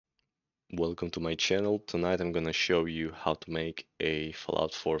Welcome to my channel. Tonight I'm gonna show you how to make a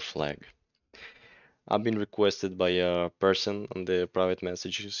Fallout 4 flag. I've been requested by a person on the private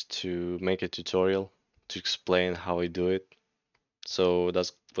messages to make a tutorial to explain how I do it. So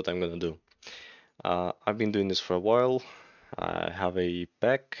that's what I'm gonna do. I've been doing this for a while. I have a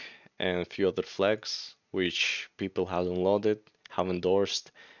pack and a few other flags which people have downloaded, have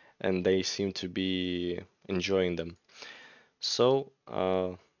endorsed, and they seem to be enjoying them. So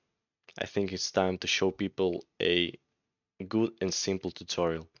I think it's time to show people a good and simple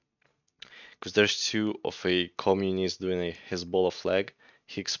tutorial. Because there's two of a communist doing a Hezbollah flag.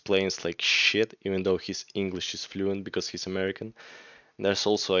 He explains like shit, even though his English is fluent because he's American. And there's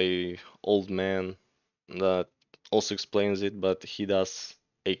also a old man that also explains it, but he does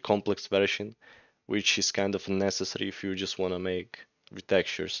a complex version, which is kind of unnecessary if you just want to make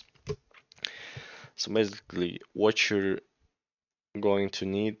retextures. So basically, what you're going to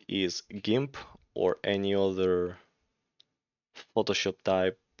need is GIMP or any other Photoshop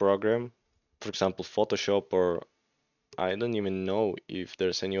type program, for example, Photoshop, or I don't even know if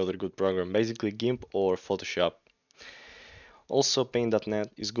there's any other good program, basically GIMP or Photoshop. Also,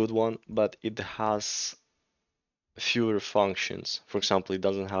 Paint.net is good one, but it has fewer functions. For example, it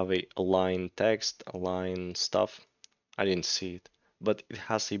doesn't have a align text, align stuff. I didn't see it, but it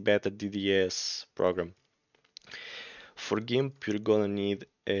has a better DDS program. For GIMP, you're gonna need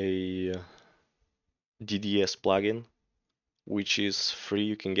a DDS plugin, which is free.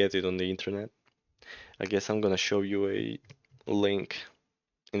 You can get it on the internet. I guess I'm gonna show you a link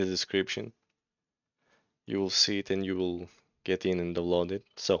in the description. You will see it and you will get in and download it.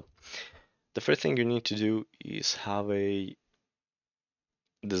 So the first thing you need to do is have a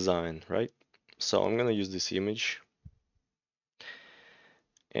design, right? So I'm gonna use this image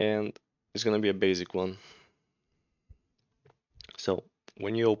and it's gonna be a basic one. So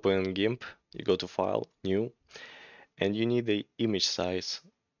when you open GIMP, you go to File, New, and you need the image size.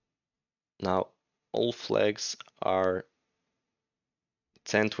 Now all flags are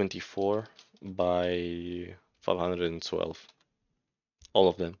 1024 by 512. All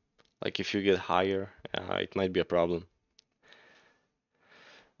of them. Like if you get higher, it might be a problem.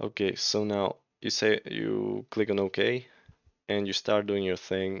 Okay, so now you click on OK and you start doing your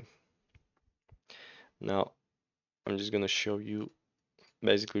thing. Now I'm just gonna show you.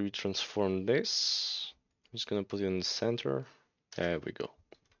 Basically, we transform this. I'm just gonna put it in the center. There we go.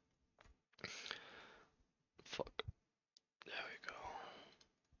 Fuck. There we go.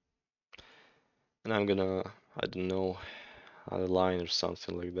 And I'm gonna, I don't know, add a line or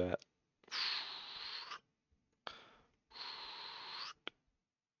something like that.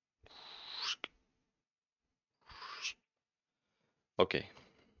 Okay.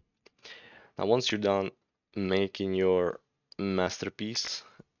 Now once you're done making your masterpiece,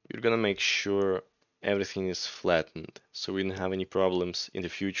 you're gonna make sure everything is flattened so we don't have any problems in the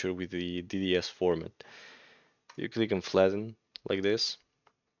future with the DDS format. You click on flatten like this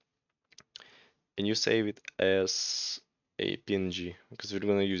and you save it as a PNG because we're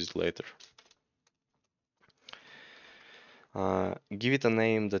gonna use it later. Give it a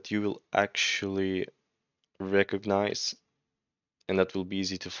name that you will actually recognize and that will be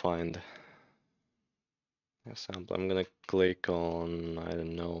easy to find. Example, I'm gonna click on, I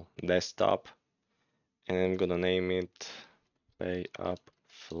don't know, desktop, and I'm gonna name it pay up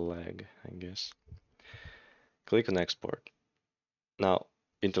flag, I guess. Click on export. Now,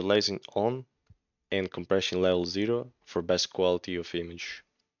 interlacing on and compression level 0 for best quality of image.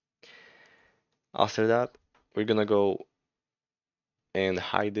 After that, we're gonna go and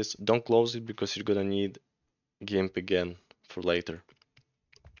hide this. Don't close it because you're gonna need GIMP again for later.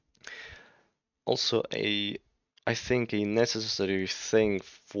 Also, I think a necessary thing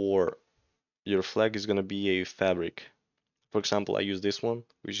for your flag is gonna be a fabric. For example, I use this one,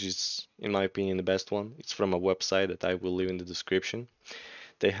 which is, in my opinion, the best one. It's from a website that I will leave in the description.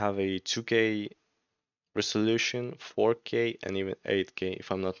 They have a 2K resolution, 4K, and even 8K,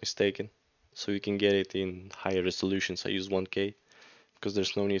 if I'm not mistaken. So you can get it in higher resolutions. I use 1K because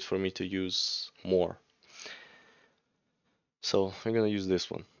there's no need for me to use more. So I'm gonna use this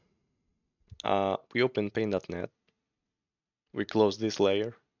one. We open Paint.net, we close this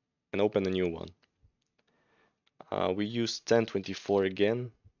layer, and open a new one. We use 1024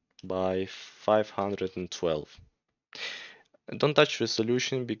 again by 512. Don't touch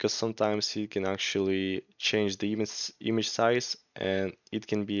resolution because sometimes it can actually change the image size and it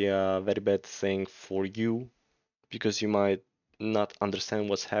can be a very bad thing for you because you might not understand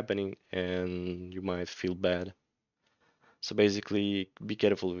what's happening and you might feel bad. So basically be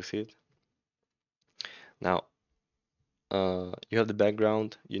careful with it. Now You have the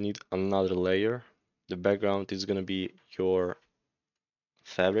background, you need another layer. The background is gonna be your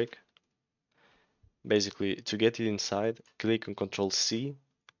fabric. Basically, to get it inside, click on Control C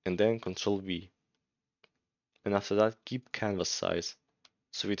and then Control V. And after that, keep canvas size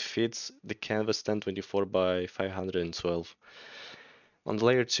so it fits the canvas 1024 by 512. On the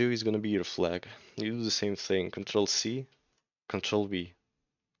layer 2 is gonna be your flag. You do the same thing, Control C, Control V,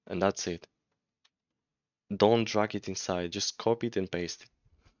 and that's it. Don't drag it inside, just copy it and paste it.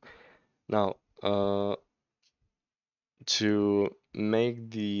 Now, to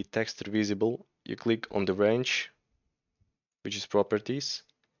make the texture visible, you click on the range, which is properties,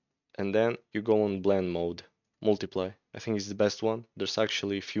 and then you go on blend mode, multiply. I think it's the best one. There's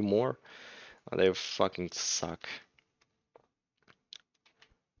actually a few more, and they fucking suck.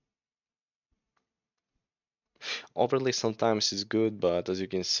 Overlay sometimes is good, but as you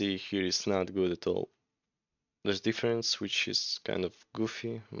can see here, it's not good at all. There's difference, which is kind of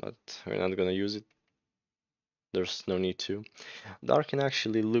goofy, but we're not gonna use it. There's no need to. Darken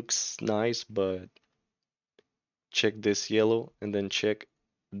actually looks nice, but check this yellow and then check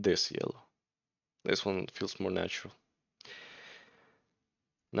this yellow. This one feels more natural.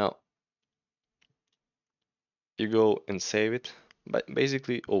 Now, you go and save it. But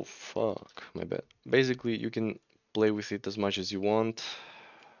basically, oh fuck, my bad. Basically, you can play with it as much as you want,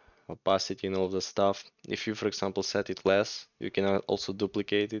 opacity and all of the stuff. If you, for example, set it less, you can also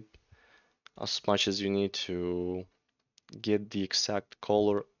duplicate it as much as you need to get the exact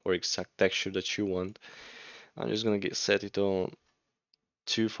color or exact texture that you want. I'm just gonna set it on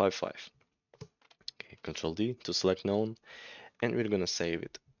 255. Okay, Control D to select known, and we're gonna save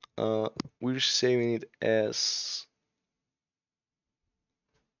it. We're saving it as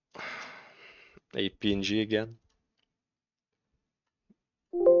a PNG again.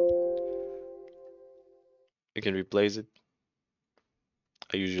 You can replace it.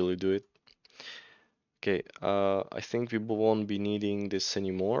 I usually do it. Okay, I think we won't be needing this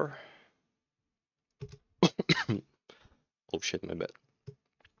anymore. Oh shit, my bad.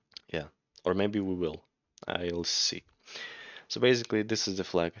 Yeah, or maybe we will. I'll see. So basically, this is the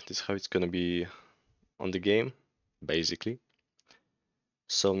flag. This is how it's gonna be on the game, basically.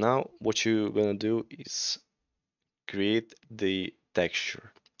 So now what you're gonna do is create the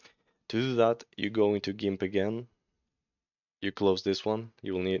texture. To do that, you go into GIMP again. You close this one.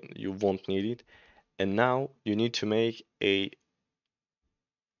 You won't need it. And now you need to make a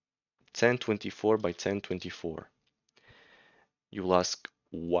 1024 by 1024. You will ask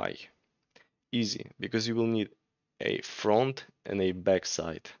why. Easy, because you will need a front and a back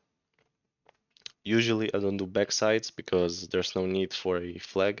side. Usually I don't do back sides because there's no need for a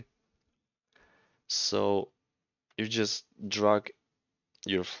flag. So you just drag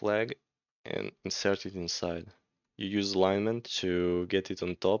your flag and insert it inside. You use alignment to get it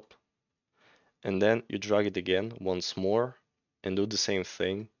on top, and then you drag it again once more and do the same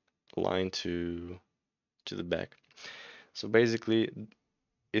thing, align to the back. So basically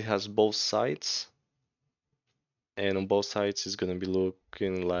it has both sides, and on both sides it's gonna be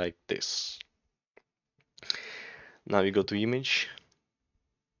looking like this. Now you go to image,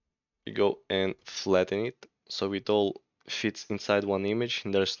 you go and flatten it so it all fits inside one image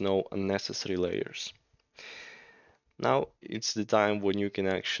and there's no unnecessary layers. Now it's the time when you can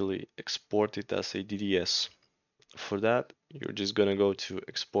actually export it as a DDS. For that, you're just gonna go to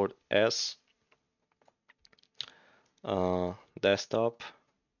export as desktop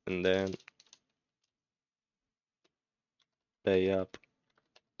and then layup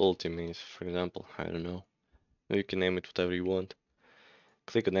ultimate, for example. I don't know. You can name it whatever you want.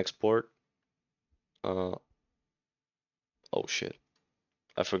 Click on export. Uh, oh shit.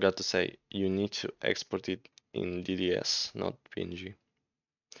 I forgot to say you need to export it in DDS, not PNG.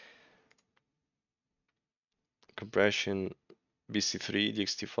 Compression BC3,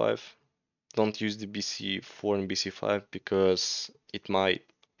 DXT5. Don't use the BC4 and BC5 because it might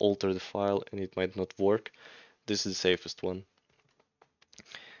alter the file and it might not work. This is the safest one.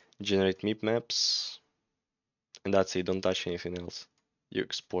 Generate MIP maps, and that's it. Don't touch anything else. You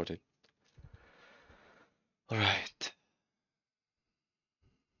export it. Alright.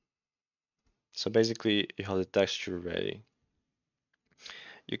 So basically you have the texture ready.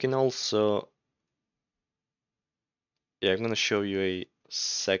 You can also, yeah, I'm gonna show you a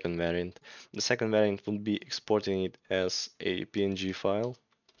second variant. The second variant will be exporting it as a PNG file.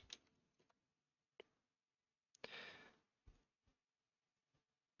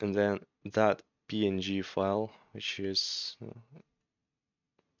 And then that PNG file, which is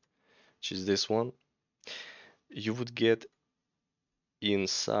this one, you would get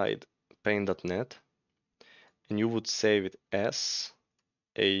inside paint.net, and you would save it as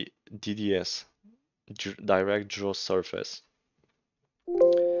a DDS, direct draw surface,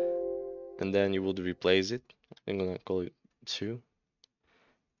 and then you would replace it. I'm gonna call it 2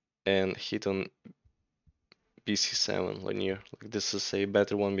 and hit on BC7 linear. Like this is a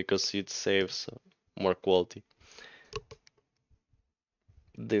better one because it saves more quality.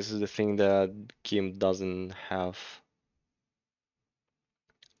 This is the thing that GIMP doesn't have.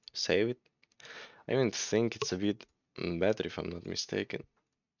 Save it. I even think it's a bit better if I'm not mistaken.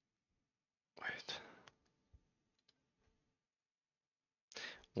 Wait.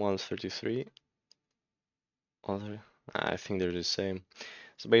 133. Other. I think they're the same.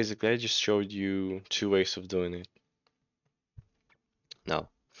 So basically, I just showed you 2 ways of doing it. Now,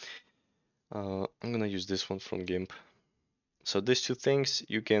 I'm gonna use this one from GIMP. So these 2 things,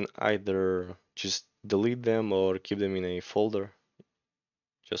 you can either just delete them or keep them in a folder,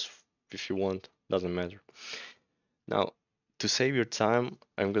 just if you want, doesn't matter. Now, to save your time,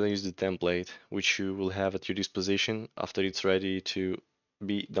 I'm gonna use the template, which you will have at your disposition after it's ready to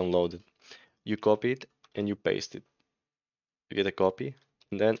be downloaded. You copy it and you paste it. You get a copy,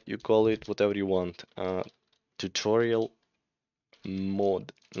 and then you call it whatever you want. Tutorial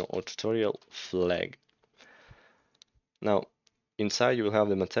mode, no, or tutorial flag. Now, inside you will have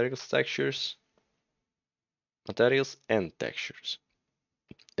the materials and textures.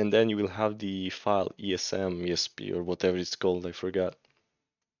 And then you will have the file ESM, ESP, or whatever it's called, I forgot.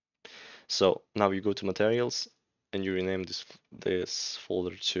 So now you go to materials and you rename this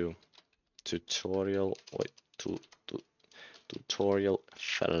folder to tutorial, wait, tutorial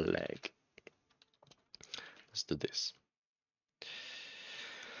flag. Let's do this.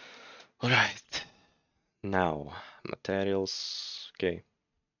 All right, now materials, okay.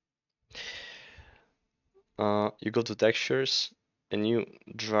 You go to textures and you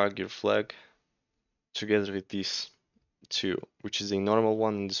drag your flag together with these 2, which is a normal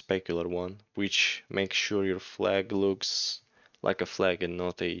one and the specular one, which makes sure your flag looks like a flag and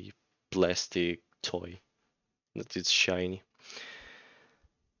not a plastic toy, that it's shiny.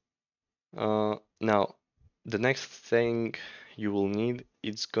 Now, the next thing you will need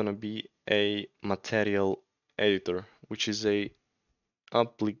is gonna be a material editor, which is a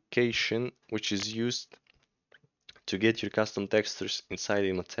application which is used to get your custom textures inside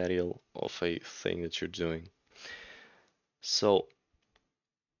a material of a thing that you're doing. So,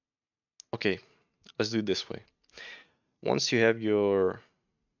 okay, let's do it this way. Once you have your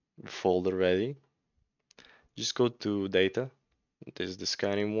folder ready, just go to data. This is the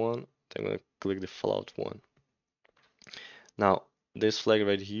scanning one. I'm gonna click the Fallout one. Now, this flag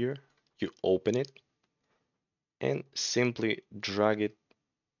right here, you open it and simply drag it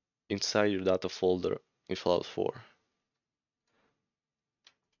inside your data folder in Fallout 4.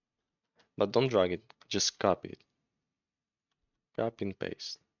 But don't drag it, just copy it. Copy and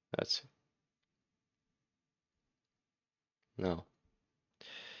paste. That's it. Now,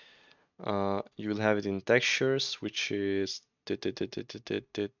 you will have it in textures, which is the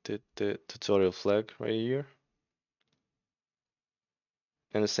tutorial flag right here.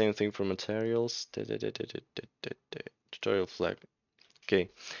 And the same thing for materials, tutorial flag. Okay,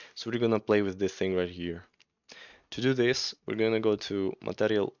 so we're gonna play with this thing right here. To do this, we're gonna go to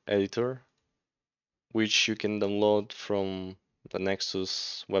material editor, which you can download from the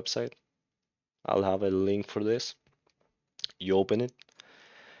Nexus website. I'll have a link for this. You open it,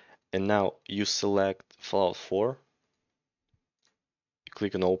 and now you select Fallout 4. You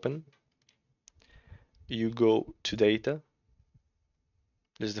click on open. You go to data.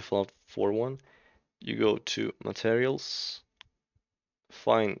 This is the Fallout 4 one. You go to materials,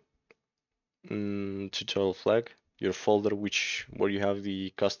 find tutorial flag, your folder where you have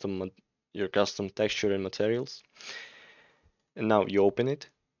the your custom texture and materials. And now you open it.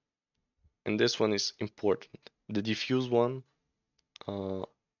 And this one is important. The diffuse one,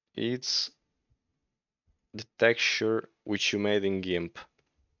 it's the texture which you made in GIMP.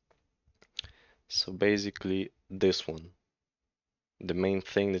 So basically this one, the main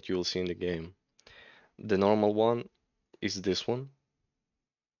thing that you will see in the game. The normal one is this one,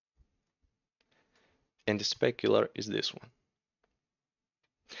 and the specular is this one.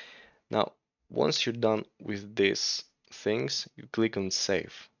 Now, once you're done with these things, you click on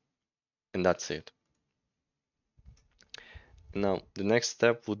save, and that's it. Now, the next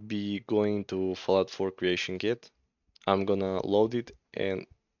step would be going to Fallout 4 Creation Kit. I'm gonna load it and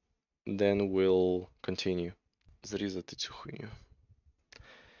then we'll continue. Зрізати цю хуйню.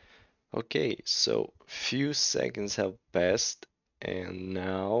 Okay, so few seconds have passed and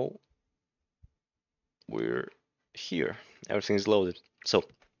now we're here. Everything is loaded. So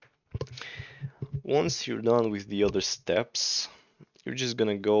once you're done with the other steps, you're just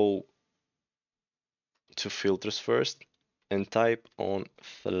gonna go to filters first and type on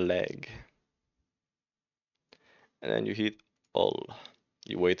flag. And then you hit all.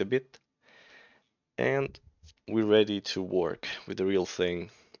 You wait a bit, and we're ready to work with the real thing.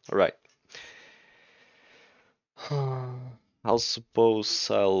 Alright. I'll suppose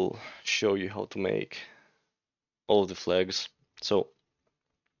I'll show you how to make all of the flags. So,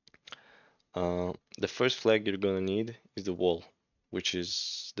 the first flag you're gonna need is the wall, which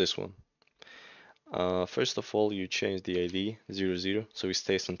is this one. First of all, you change the ID 00 so it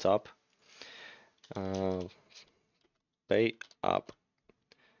stays on top. Pay up.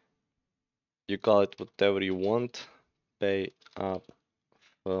 You call it whatever you want. Pay up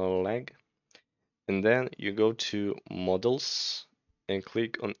flag. And then you go to models and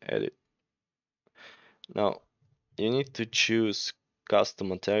click on edit. Now, you need to choose custom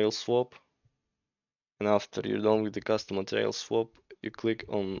material swap. And after you're done with the custom material swap, you click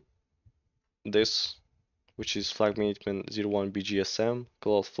on this, which is flag management 01 BGSM,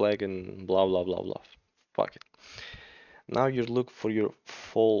 cloth flag, and blah blah blah blah. Fuck it. Now you look for your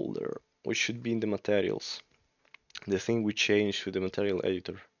folder, which should be in the materials. The thing we changed with the material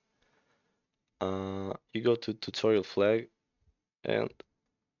editor. You go to tutorial flag, and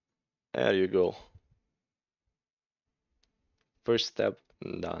there you go. First step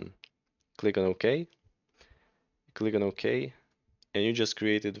done. Click on OK. Click on OK, and you just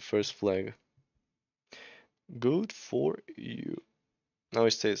created the first flag. Good for you. Now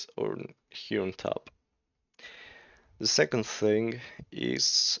it says here on top. The second thing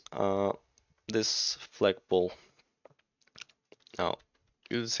is this flagpole. Now,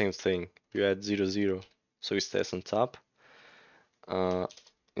 you do the same thing. You add 00 so it stays on top.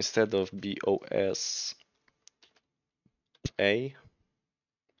 Instead of BOS A,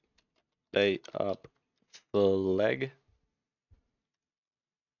 pay up flag.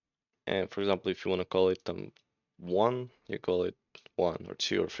 And for example, if you want to call it 1, you call it 1 or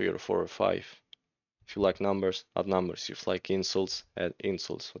 2 or 3 or 4 or 5. If you like numbers, add numbers. If you like insults, add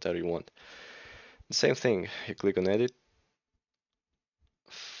insults, whatever you want. The same thing, you click on edit,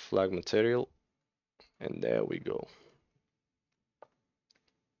 flag material, and there we go.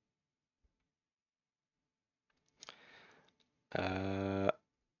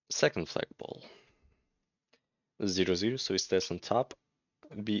 Second flagpole. 00 so it stays on top.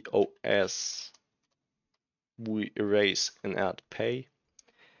 BOS, we erase and add pay.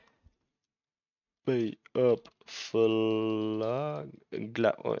 Pay up flag. I'm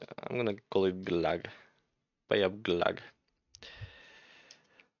gonna call it glag. Pay up glag.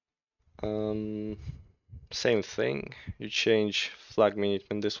 Same thing. You change flag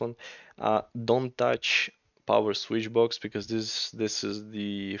management. This one. Don't touch power switch box because this is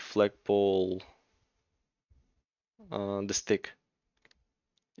the flagpole. The stick.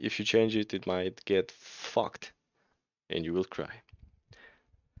 If you change it, it might get fucked, and you will cry.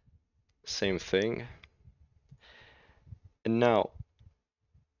 Same thing. And now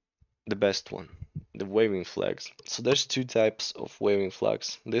the best one, the waving flags. So there's two types of waving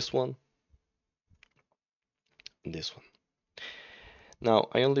flags. This one and this one. Now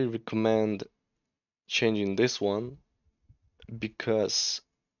I only recommend changing this one because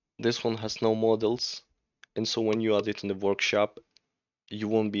this one has no models, and so when you add it in the workshop, you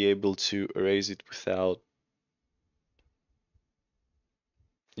won't be able to erase it without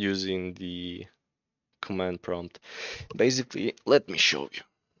using the command prompt. Basically, let me show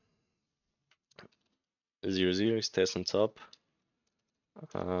you. 00 stays on top.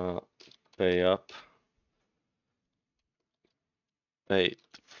 Pay up. Pay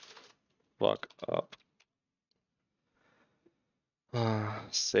fuck up.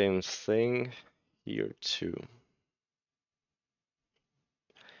 Same thing here too.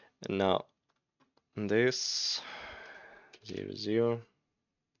 And now this 00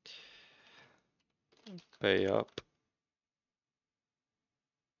 pay up.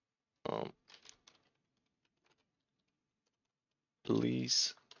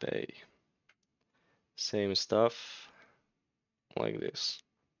 Please pay. Same stuff like this.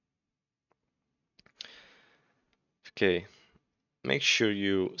 Okay, make sure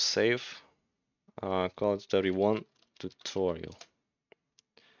you save. Call it 31 tutorial.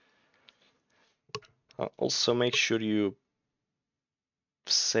 Also make sure you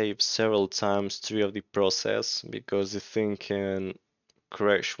save several times throughout the process because the thing can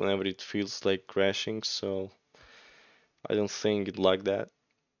crash whenever it feels like crashing, so I don't think it'd like that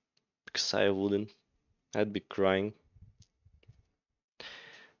because I wouldn't. I'd be crying.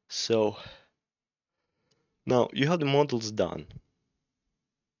 So now you have the models done.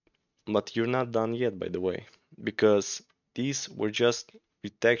 But you're not done yet, by the way, because these were just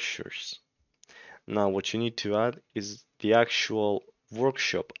retextures. Now what you need to add is the actual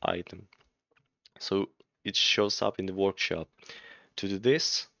workshop item. So it shows up in the workshop. To do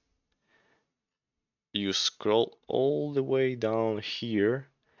this, you scroll all the way down here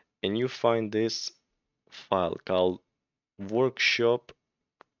and you find this file called workshop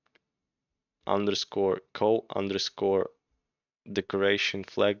underscore co underscore decoration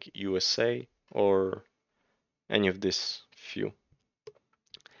flag USA or any of this few.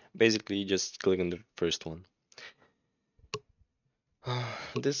 Basically, you just click on the first one.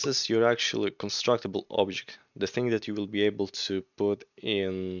 This is your actually constructible object, the thing that you will be able to put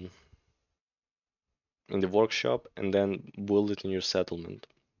in the workshop and then build it in your settlement.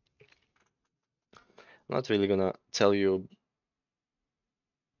 I'm not really gonna tell you,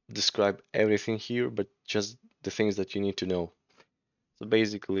 describe everything here, but just the things that you need to know. So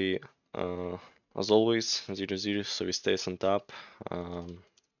basically, uh, as always, 0, 0, so we stays on top.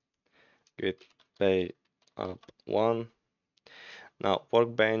 Git pay up 1. Now,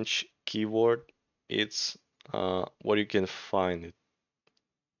 workbench keyword, it's where you can find it.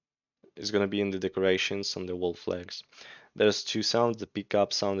 It's gonna be in the decorations on the wall flags. There's two sounds, the pick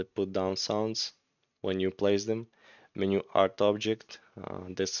up sound and put down sounds when you place them. Menu art object,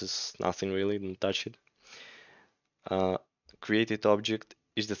 this is nothing really, don't touch it. Uh, created object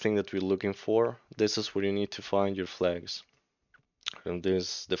is the thing that we're looking for. This is where you need to find your flags. And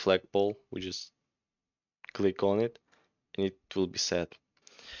this the flagpole, we just click on it and it will be set.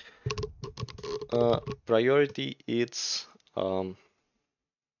 Priority, it's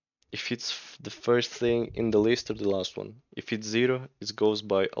if it's the first thing in the list or the last one. If it's 0, it goes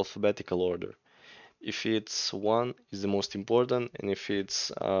by alphabetical order. If it's 1, it's the most important, and if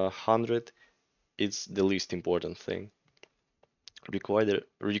it's 100, it's the least important thing.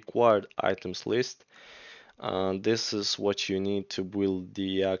 Required items list. This is what you need to build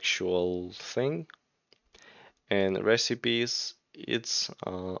the actual thing. And recipes, it's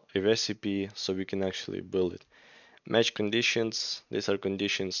a recipe so we can actually build it. Match conditions, these are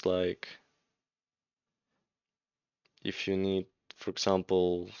conditions like if you need, for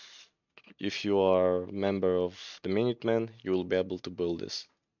example, if you are a member of the Minutemen, you will be able to build this.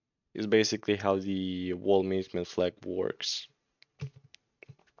 It's basically how the wall Minutemen flag works.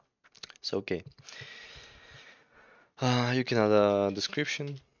 So okay, you can add a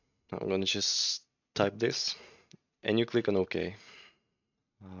description. I'm gonna just type this, and you click on OK.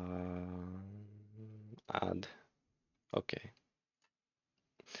 Add. Okay.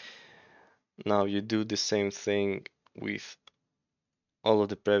 Now you do the same thing with all of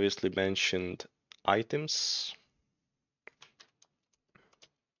the previously mentioned items.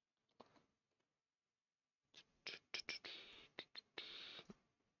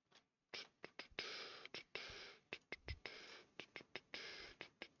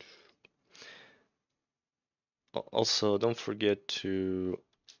 Also, don't forget to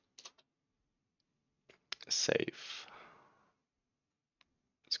save.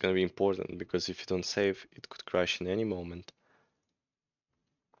 It's gonna be important because if you don't save, it could crash in any moment.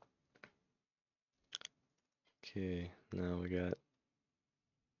 Okay, now we got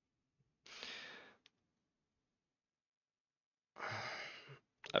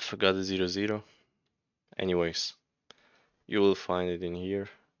I forgot the 0, 0. Anyways, you will find it in here.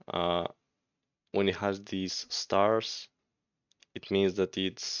 When it has these stars, it means that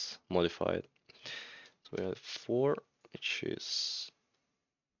it's modified. So we have 4, which is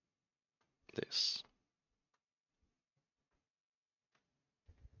this.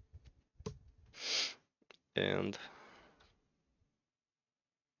 And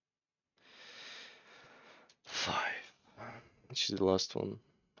 5, which is the last one.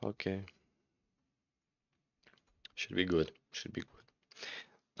 Okay, should be good. Should be good.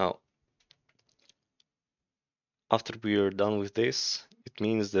 Now, after we are done with this, it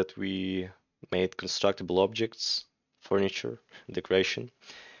means that we made constructible objects, furniture, decoration,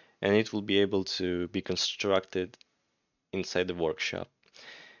 and it will be able to be constructed inside the workshop.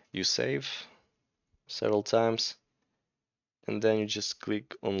 You save several times, and then you just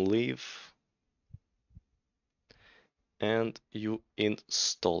click on leave, and you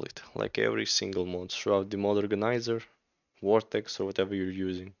install it like every single mod throughout the mod organizer, Vortex, or whatever you're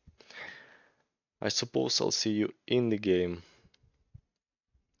using. I suppose I'll see you in the game.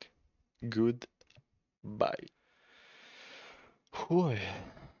 Goodbye. Whew.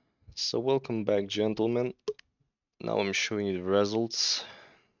 So welcome back, gentlemen. Now I'm showing you the results.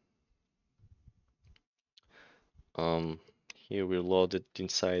 Here we're loaded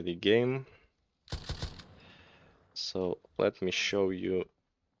inside the game. So let me show you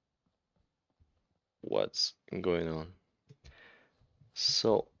what's going on.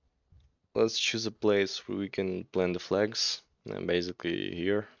 So let's choose a place where we can plant the flags. And basically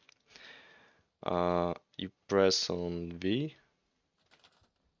here, you press on V,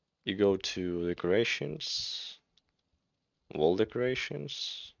 you go to decorations, wall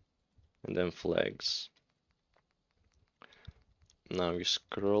decorations, and then flags. Now you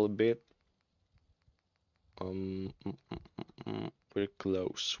scroll a bit. We're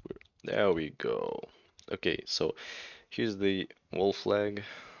close. There we go. Okay, so here's the wall flag.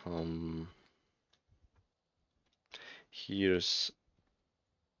 Um, Here's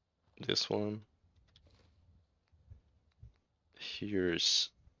this one. Here's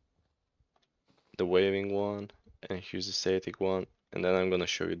the waving one, and here's the static one, and then I'm gonna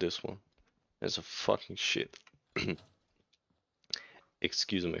show you this one. It's a fucking shit.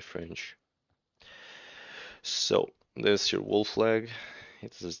 Excuse my French. So, there's your wall flag.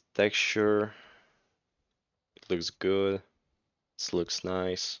 It has texture. It looks good. It looks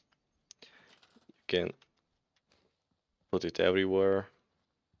nice. You can put it everywhere.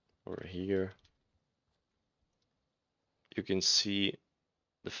 Over here. You can see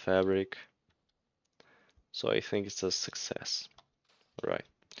the fabric. So I think it's a success. Right.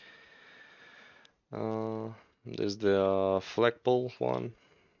 There's the flagpole one. You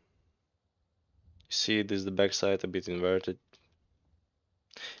see, this is the backside a bit inverted.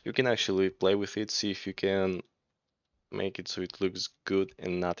 You can actually play with it, see if you can make it so it looks good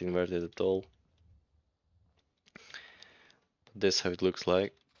and not inverted at all. This is how it looks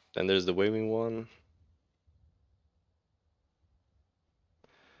like. Then there's the waving one.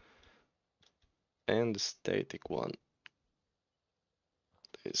 And the static one.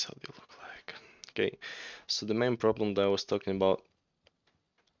 This is how they look like. Okay, so the main problem that I was talking about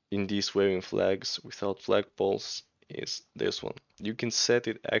in these waving flags without flagpoles is this one. You can set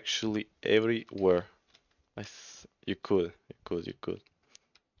it actually everywhere. You could.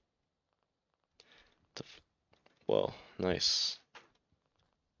 Well, nice.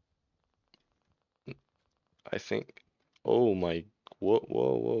 I think. Oh my. Whoa,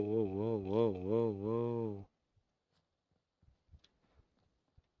 whoa, whoa, whoa, whoa, whoa, whoa, whoa.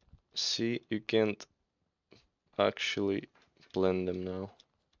 See, you can't actually blend them now.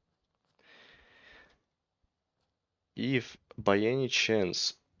 If by any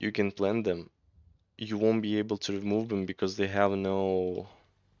chance you can blend them, you won't be able to remove them because they have no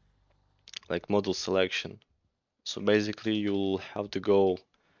like model selection. So basically you'll have to go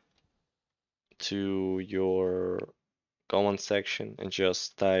to your command section and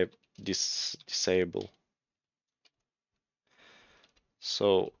just type disable.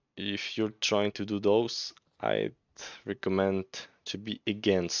 So if you're trying to do those, I'd recommend to be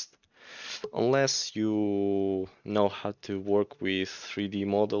against, unless you know how to work with 3D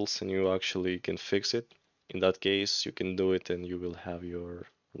models and you actually can fix it. In that case, you can do it and you will have your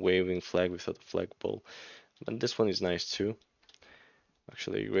waving flag without a flagpole. But this one is nice too.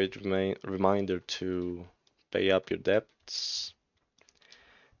 Actually, a great reminder to pay up your debts.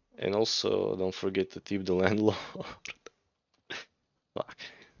 And also, don't forget to tip the landlord. Fuck.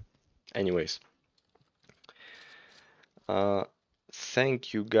 Anyways, uh,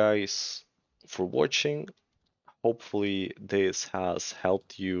 thank you guys for watching. Hopefully, this has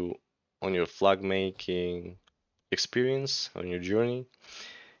helped you on your flag making experience, on your journey.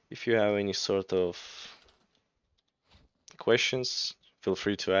 If you have any sort of questions, feel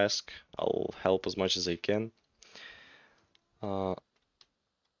free to ask. I'll help as much as I can. Uh,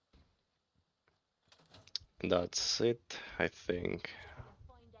 that's it, I think.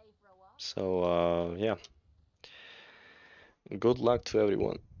 So, yeah, good luck to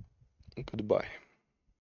everyone. Goodbye.